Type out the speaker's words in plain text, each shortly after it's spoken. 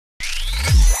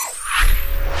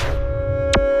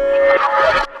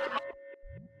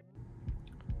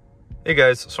Hey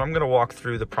guys, so I'm going to walk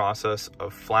through the process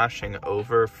of flashing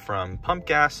over from pump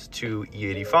gas to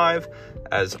E85,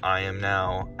 as I am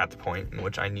now at the point in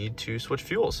which I need to switch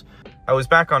fuels. I was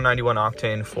back on 91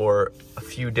 octane for a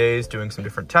few days doing some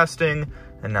different testing,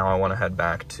 and now I want to head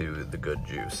back to the good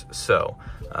juice. So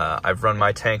I've run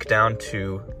my tank down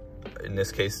to, in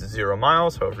this case, 0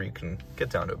 miles. However, you can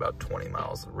get down to about 20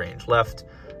 miles range left,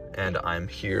 and I'm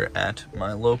here at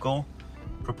my local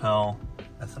Propel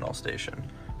ethanol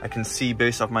station. I can see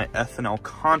based off my ethanol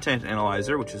content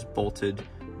analyzer, which is bolted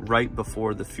right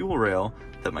before the fuel rail,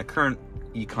 that my current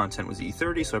E-content was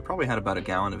E30, so I probably had about a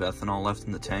gallon of ethanol left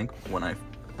in the tank when I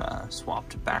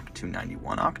swapped back to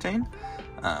 91 octane,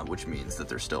 which means that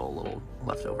there's still a little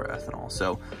leftover ethanol.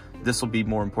 So this will be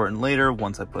more important later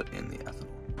once I put in the ethanol.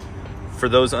 For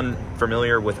those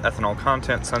unfamiliar with ethanol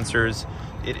content sensors,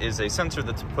 it is a sensor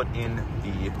that's put in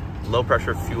the low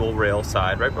pressure fuel rail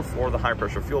side right before the high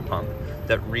pressure fuel pump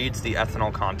that reads the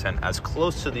ethanol content as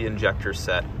close to the injector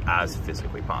set as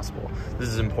physically possible. This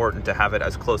is important to have it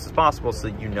as close as possible so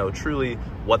that you know truly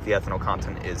what the ethanol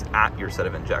content is at your set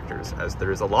of injectors, as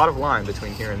there is a lot of line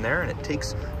between here and there, and it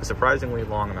takes a surprisingly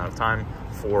long amount of time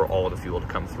for all of the fuel to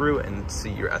come through and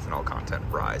see your ethanol content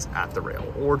rise at the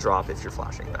rail or drop if you're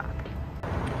flashing back.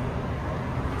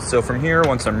 So from here,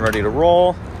 once I'm ready to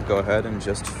roll, go ahead and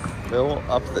just fill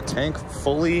up the tank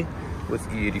fully with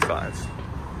E85.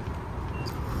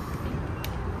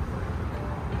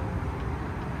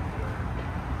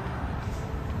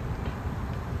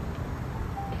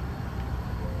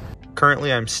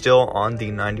 Currently, I'm still on the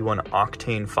 91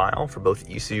 octane file for both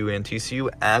ECU and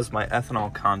TCU, as my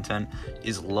ethanol content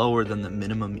is lower than the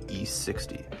minimum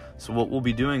E60. So what we'll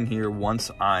be doing here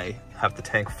once I have the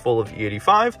tank full of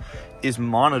E85 is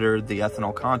monitor the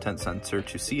ethanol content sensor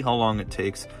to see how long it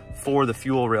takes for the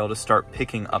fuel rail to start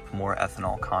picking up more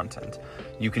ethanol content.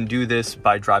 You can do this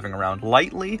by driving around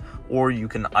lightly, or you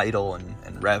can idle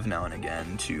and rev now and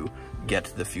again to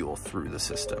get the fuel through the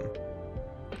system.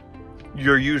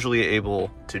 You're usually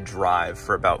able to drive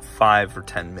for about 5 or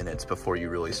 10 minutes before you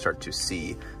really start to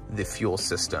see the fuel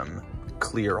system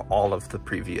clear all of the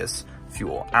previous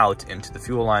fuel out into the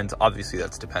fuel lines. Obviously,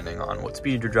 that's depending on what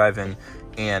speed you're driving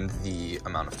and the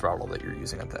amount of throttle that you're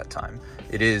using at that time.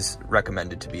 It is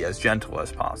recommended to be as gentle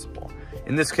as possible.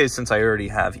 In this case, since I already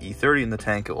have E30 in the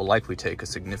tank, it will likely take a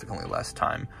significantly less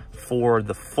time for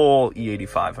the full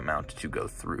E85 amount to go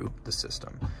through the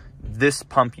system. This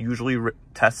pump usually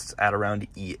tests at around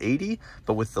E80,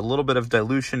 but with a little bit of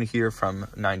dilution here from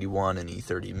 91 and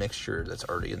E30 mixture that's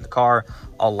already in the car,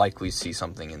 I'll likely see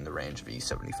something in the range of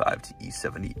E75 to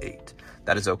E78.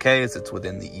 That is okay, as it's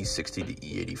within the E60 to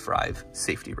E85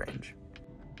 safety range.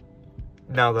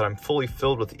 Now that I'm fully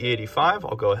filled with E85,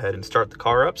 I'll go ahead and start the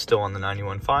car up, still on the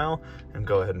 91 file, and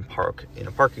go ahead and park in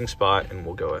a parking spot, and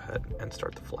we'll go ahead and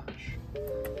start the flash.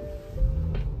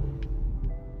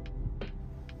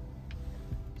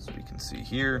 So we can see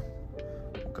here,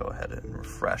 we'll go ahead and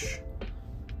refresh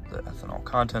the ethanol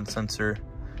content sensor.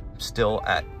 I'm still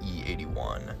at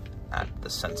E81 at the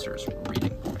sensor's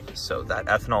reading point. So that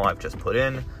ethanol I've just put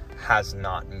in has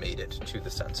not made it to the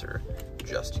sensor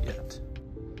just yet.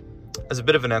 As a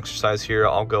bit of an exercise here,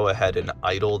 I'll go ahead and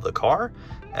idle the car,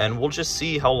 and we'll just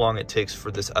see how long it takes for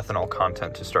this ethanol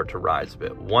content to start to rise a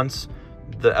bit. Once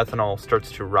the ethanol starts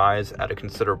to rise at a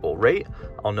considerable rate,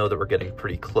 I'll know that we're getting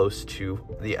pretty close to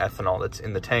the ethanol that's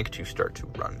in the tank to start to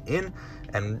run in.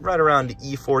 And right around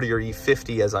E40 or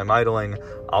E50 as I'm idling,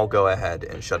 I'll go ahead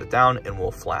and shut it down and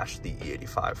we'll flash the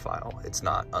E85 file. It's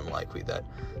not unlikely that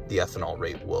the ethanol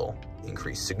rate will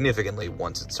increase significantly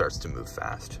once it starts to move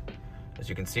fast. As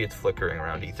you can see, it's flickering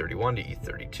around E31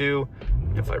 to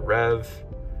E32. If I rev,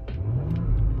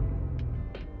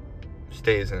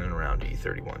 stays in and around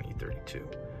E31, E32.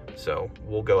 So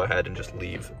we'll go ahead and just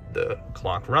leave the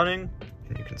clock running,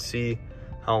 and you can see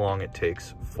how long it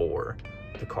takes for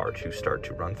the car to start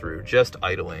to run through just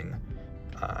idling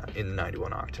in the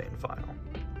 91 octane file.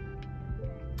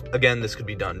 Again, this could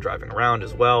be done driving around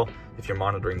as well. If you're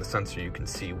monitoring the sensor, you can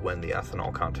see when the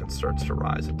ethanol content starts to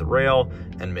rise at the rail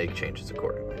and make changes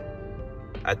accordingly.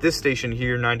 At this station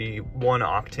here, 91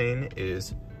 octane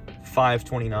is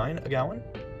 $5.29 a gallon,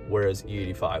 whereas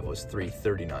E85 was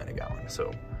 $3.39 a gallon.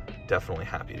 So definitely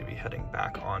happy to be heading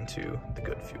back onto the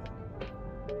good fuel.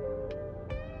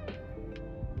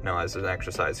 Now, as an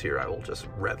exercise here, I will just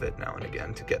rev it now and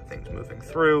again to get things moving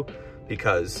through,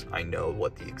 because I know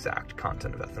what the exact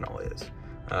content of ethanol is.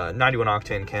 91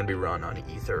 octane can be run on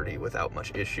E30 without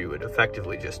much issue. It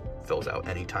effectively just fills out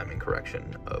any timing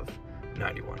correction of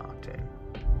 91 octane.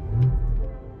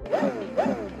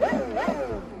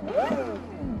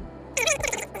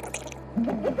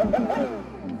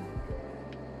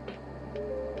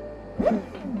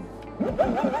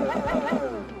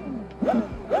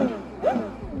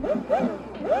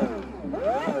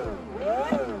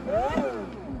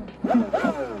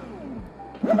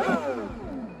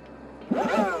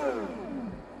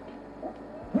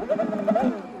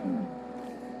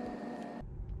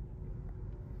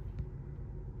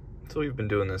 we've been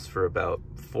doing this for about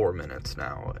 4 minutes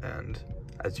now, and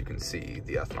as you can see,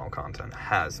 the ethanol content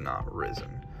has not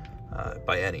risen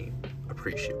by any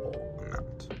appreciable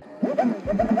amount.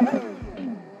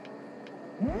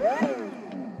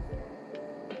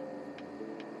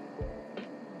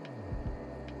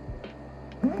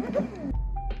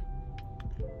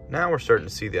 Now we're starting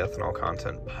to see the ethanol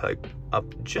content pipe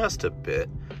up just a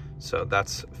bit. So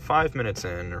that's 5 minutes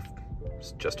in, or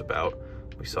just about.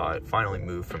 We saw it finally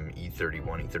move from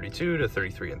E31, E32 to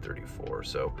 33 and 34.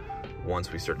 So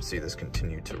once we start to see this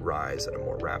continue to rise at a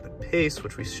more rapid pace,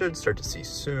 which we should start to see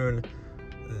soon,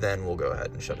 then we'll go ahead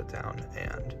and shut it down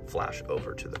and flash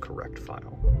over to the correct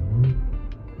file.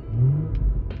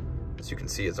 As you can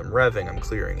see, as I'm revving, I'm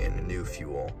clearing in new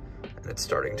fuel, and it's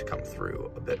starting to come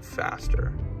through a bit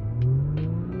faster.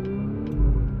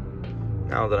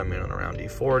 Now that I'm in and around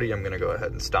E40, I'm gonna go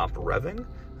ahead and stop revving,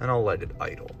 and I'll let it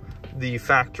idle. The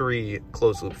factory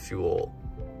closed loop fuel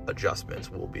adjustments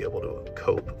will be able to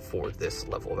cope for this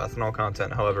level of ethanol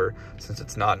content. However, since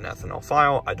it's not an ethanol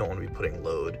file, I don't want to be putting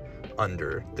load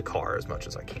under the car as much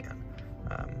as I can.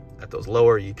 At those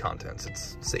lower E contents,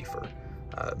 it's safer.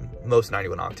 Most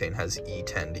 91 octane has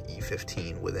E10 to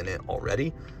E15 within it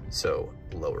already, so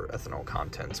lower ethanol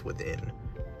contents within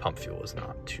pump fuel is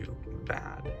not too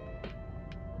bad.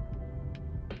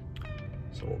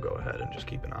 So we'll go ahead and just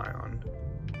keep an eye on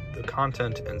the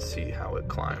content and see how it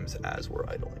climbs as we're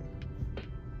idling.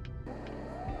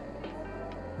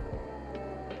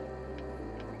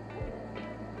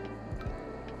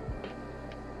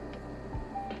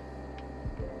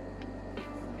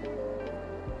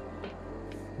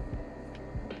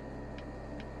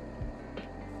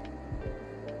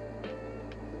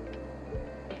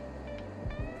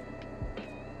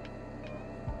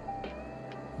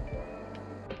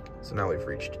 So now we've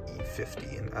reached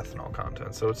E50 in ethanol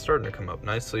content, so it's starting to come up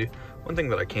nicely. One thing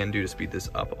that I can do to speed this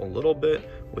up a little bit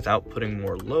without putting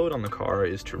more load on the car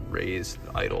is to raise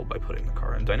the idle by putting the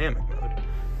car in dynamic mode.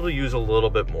 It'll use a little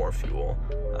bit more fuel.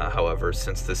 However,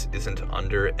 since this isn't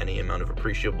under any amount of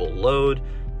appreciable load,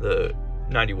 the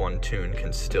 91 tune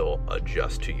can still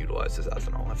adjust to utilize this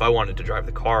ethanol. If I wanted to drive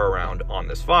the car around on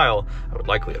this file, I would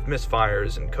likely have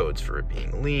misfires and codes for it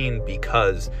being lean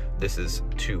because this is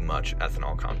too much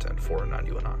ethanol content for a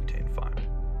 91 octane file.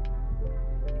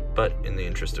 But in the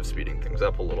interest of speeding things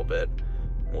up a little bit,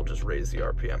 we'll just raise the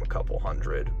RPM a couple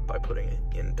hundred by putting it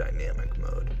in dynamic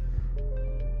mode.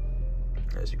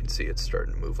 As you can see, it's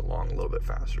starting to move along a little bit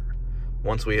faster.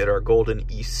 Once we hit our golden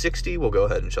E60, we'll go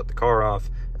ahead and shut the car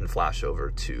off and flash over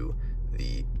to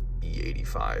the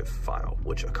E85 file,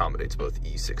 which accommodates both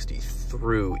E60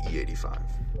 through E85.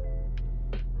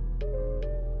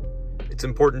 It's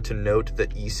important to note that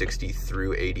E60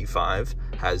 through 85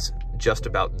 has just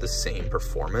about the same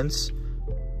performance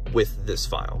with this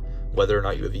file. Whether or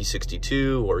not you have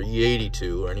E62 or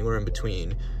E82 or anywhere in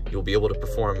between, you'll be able to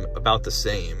perform about the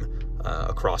same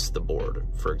across the board.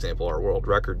 For example, our world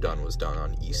record was done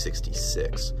on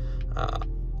E66.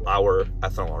 Our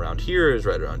ethanol around here is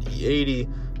right around E80.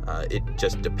 It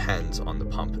just depends on the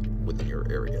pump within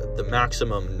your area. The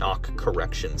maximum knock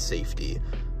correction safety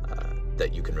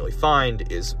that you can really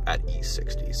find is at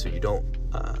E60. So you don't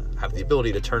have the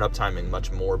ability to turn up timing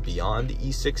much more beyond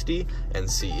E60 and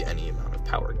see any amount of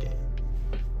power gain.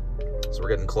 So we're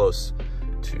getting close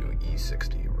to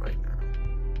E60 right now.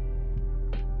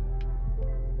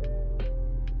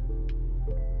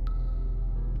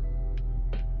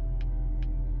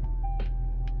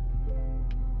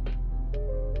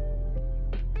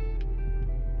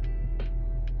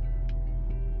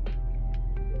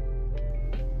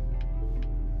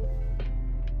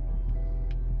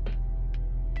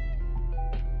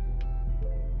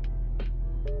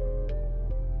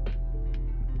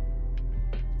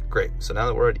 Great, so now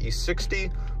that we're at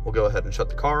E60, we'll go ahead and shut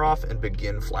the car off and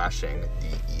begin flashing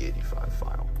the E85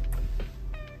 file.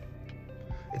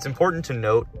 It's important to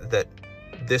note that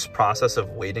this process of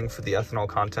waiting for the ethanol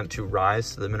content to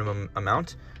rise to the minimum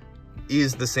amount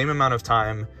is the same amount of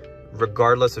time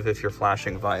regardless of if you're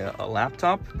flashing via a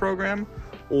laptop program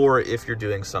or if you're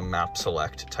doing some map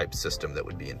select type system that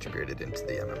would be integrated into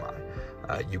the MMI.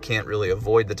 You can't really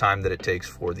avoid the time that it takes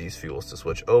for these fuels to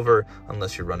switch over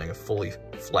unless you're running a fully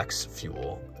flex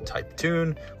fuel type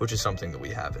tune, which is something that we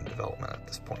have in development at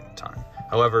this point in time.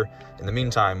 However, in the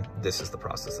meantime, this is the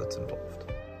process that's involved.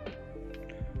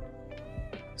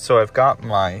 So I've got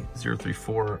my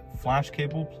 034 flash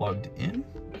cable plugged in,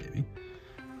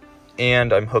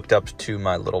 and I'm hooked up to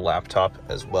my little laptop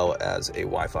as well as a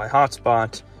Wi-Fi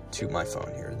hotspot to my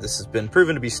phone here. This has been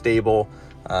proven to be stable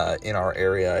in our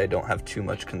area. I don't have too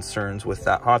much concerns with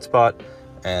that hotspot,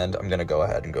 and I'm gonna go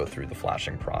ahead and go through the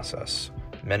flashing process.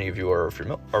 Many of you are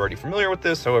already familiar with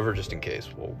this, however, just in case,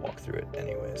 we'll walk through it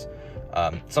anyways.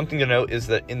 Something to note is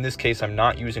that in this case, I'm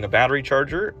not using a battery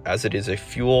charger, as it is a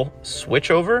fuel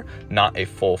switchover, not a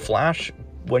full flash.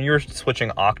 When you're switching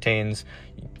octanes,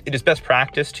 it is best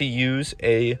practice to use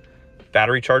a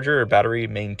battery charger or battery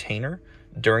maintainer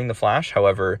during the flash.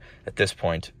 However, at this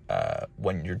point,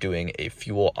 when you're doing a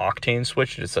fuel octane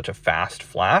switch, it is such a fast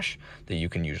flash that you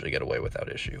can usually get away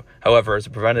without issue. However, as a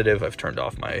preventative, I've turned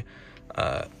off my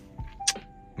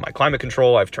climate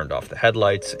control, I've turned off the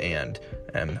headlights, and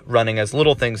am running as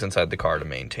little things inside the car to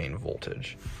maintain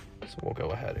voltage. So we'll go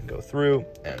ahead and go through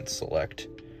and select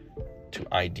to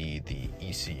ID the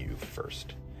ECU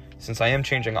first. Since I am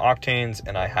changing octanes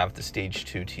and I have the stage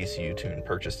 2 TCU tune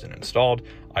purchased and installed,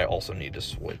 I also need to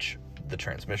switch the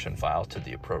transmission file to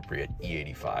the appropriate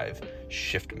E85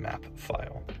 shift map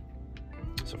file.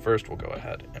 So first we'll go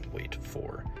ahead and wait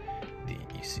for the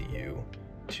ECU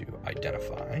to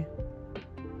identify.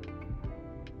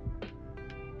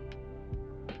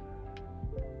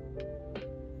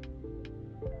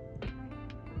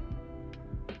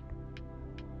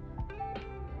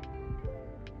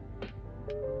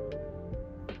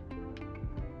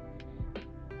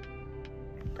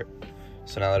 Great.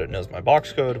 So now that it knows my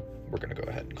box code, we're going to go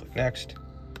ahead and click next.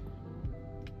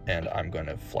 And I'm going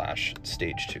to flash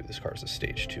stage 2. This car is a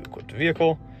stage 2 equipped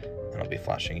vehicle, and I'll be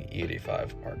flashing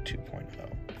E85 R2.0.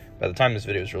 By the time this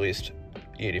video is released,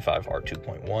 E85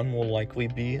 R2.1 will likely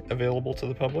be available to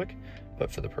the public,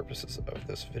 but for the purposes of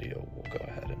this video, we'll go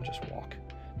ahead and just walk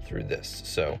through this.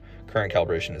 So current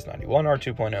calibration is 91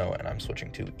 R2.0, and I'm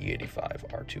switching to E85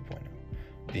 R2.0.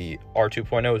 The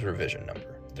R2.0 is revision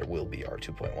number. There will be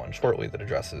R2.1 shortly that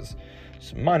addresses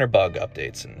some minor bug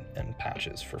updates and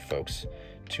patches for folks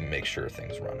to make sure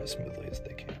things run as smoothly as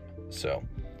they can. So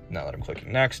now that I'm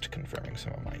clicking next, confirming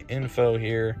some of my info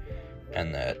here,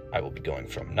 and that I will be going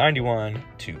from 91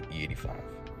 to E85.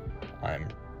 I'm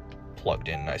plugged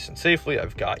in nice and safely.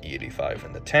 I've got E85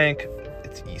 in the tank.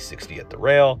 It's E60 at the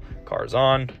rail. Car's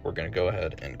on. We're going to go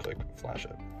ahead and click flash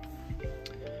it.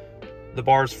 The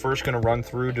bar is first going to run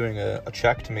through doing a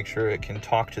check to make sure it can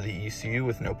talk to the ECU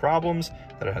with no problems,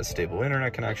 that it has stable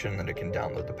internet connection, that it can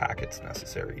download the packets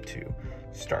necessary to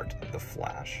start the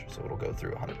flash. So it'll go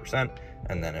through 100%,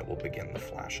 and then it will begin the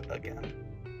flash again.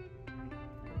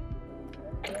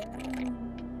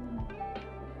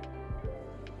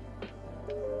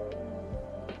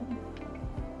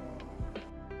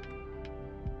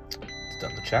 It's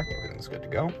done the check, everything's good to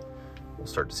go. We'll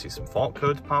start to see some fault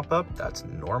codes pop up. That's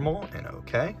normal and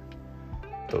okay.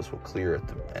 Those will clear at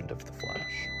the end of the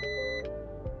flash.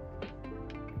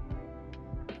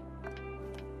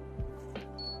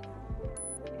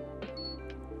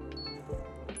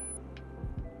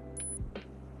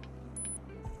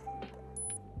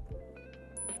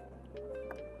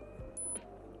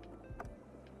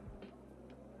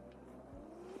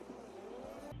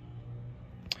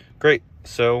 Great.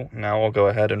 So now I'll go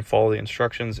ahead and follow the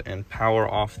instructions and power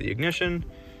off the ignition,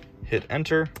 hit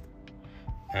enter,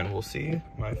 and we'll see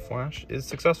my flash is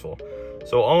successful.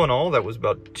 So all in all, that was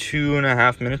about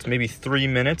 2.5 minutes, maybe 3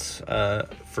 minutes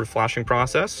for flashing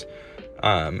process.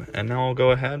 And now I'll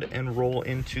go ahead and roll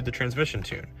into the transmission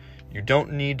tune. You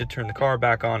don't need to turn the car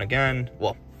back on again.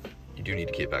 Well, you do need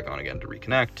to keep it back on again to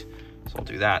reconnect, so I'll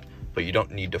do that, but you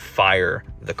don't need to fire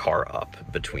the car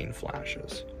up between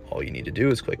flashes. All you need to do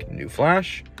is click new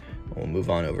flash, and we'll move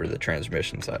on over to the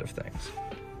transmission side of things.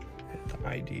 Hit the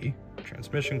ID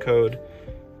transmission code.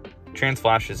 Trans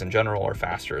flashes in general are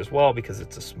faster as well because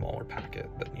it's a smaller packet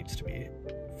that needs to be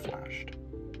flashed.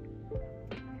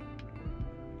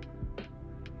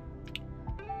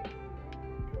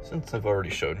 Since I've already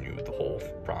shown you the whole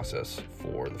process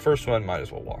for the first one, might as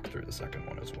well walk through the second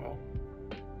one as well.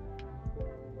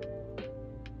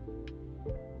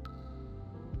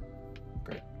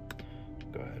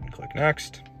 Click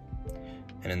next,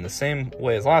 and in the same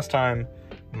way as last time,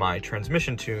 my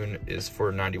transmission tune is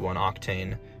for 91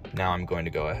 octane. Now I'm going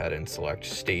to go ahead and select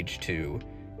stage 2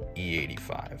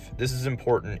 E85. This is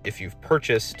important if you've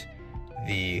purchased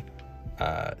the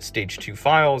stage 2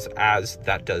 files, as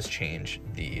that does change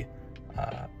the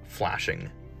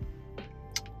flashing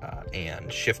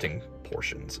and shifting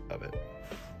portions of it.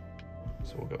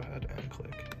 So we'll go ahead and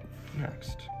click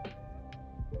next.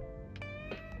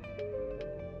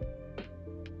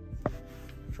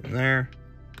 From there,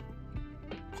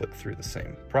 click through the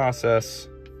same process,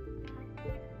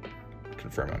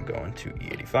 confirm I'm going to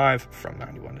E85 from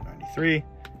 91 to 93,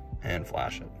 and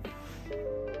flash it.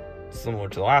 Similar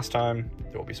to the last time,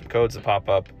 there will be some codes that pop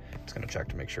up. It's going to check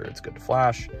to make sure it's good to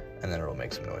flash, and then it'll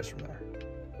make some noise from there.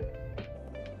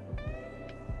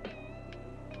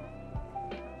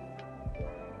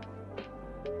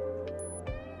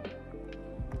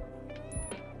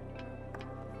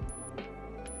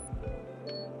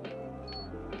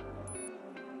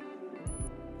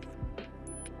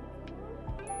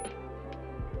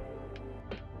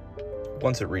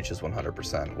 once it reaches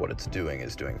 100%, what it's doing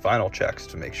is doing final checks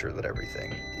to make sure that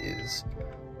everything is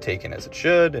taken as it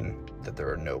should and that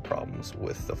there are no problems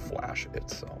with the flash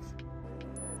itself.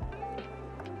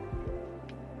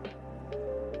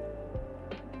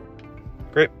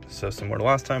 Great, so similar to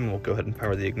last time, we'll go ahead and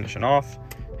power the ignition off,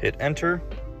 hit enter,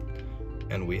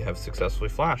 and we have successfully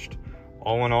flashed.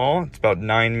 All in all, it's about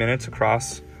 9 minutes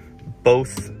across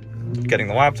both getting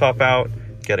the laptop out,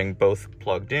 getting both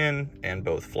plugged in, and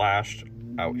both flashed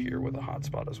out here with a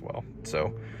hotspot as well.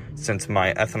 So since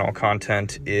my ethanol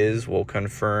content is, we'll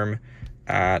confirm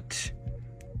at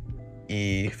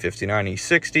E59,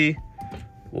 E60,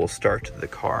 we'll start the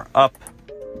car up,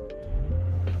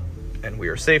 and we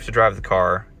are safe to drive the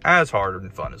car as hard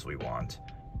and fun as we want,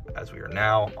 as we are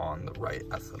now on the right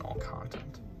ethanol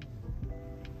content.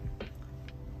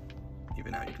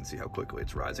 Even now you can see how quickly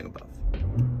it's rising above.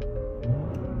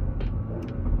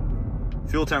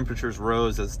 Fuel temperatures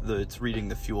rose as it's reading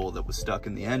the fuel that was stuck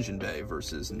in the engine bay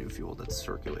versus new fuel that's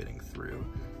circulating through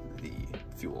the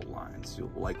fuel lines.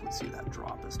 You'll likely see that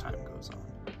drop as time goes on.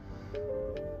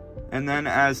 And then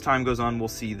as time goes on, we'll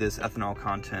see this ethanol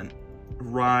content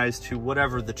rise to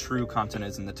whatever the true content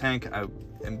is in the tank. I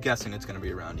am guessing it's going to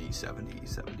be around E70,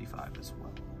 E75 as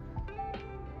well.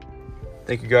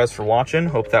 Thank you guys for watching.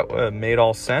 Hope that made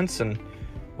all sense and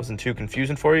wasn't too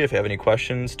confusing for you. If you have any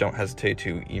questions, don't hesitate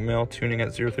to email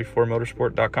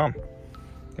tuning@034motorsport.com.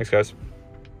 Thanks, guys.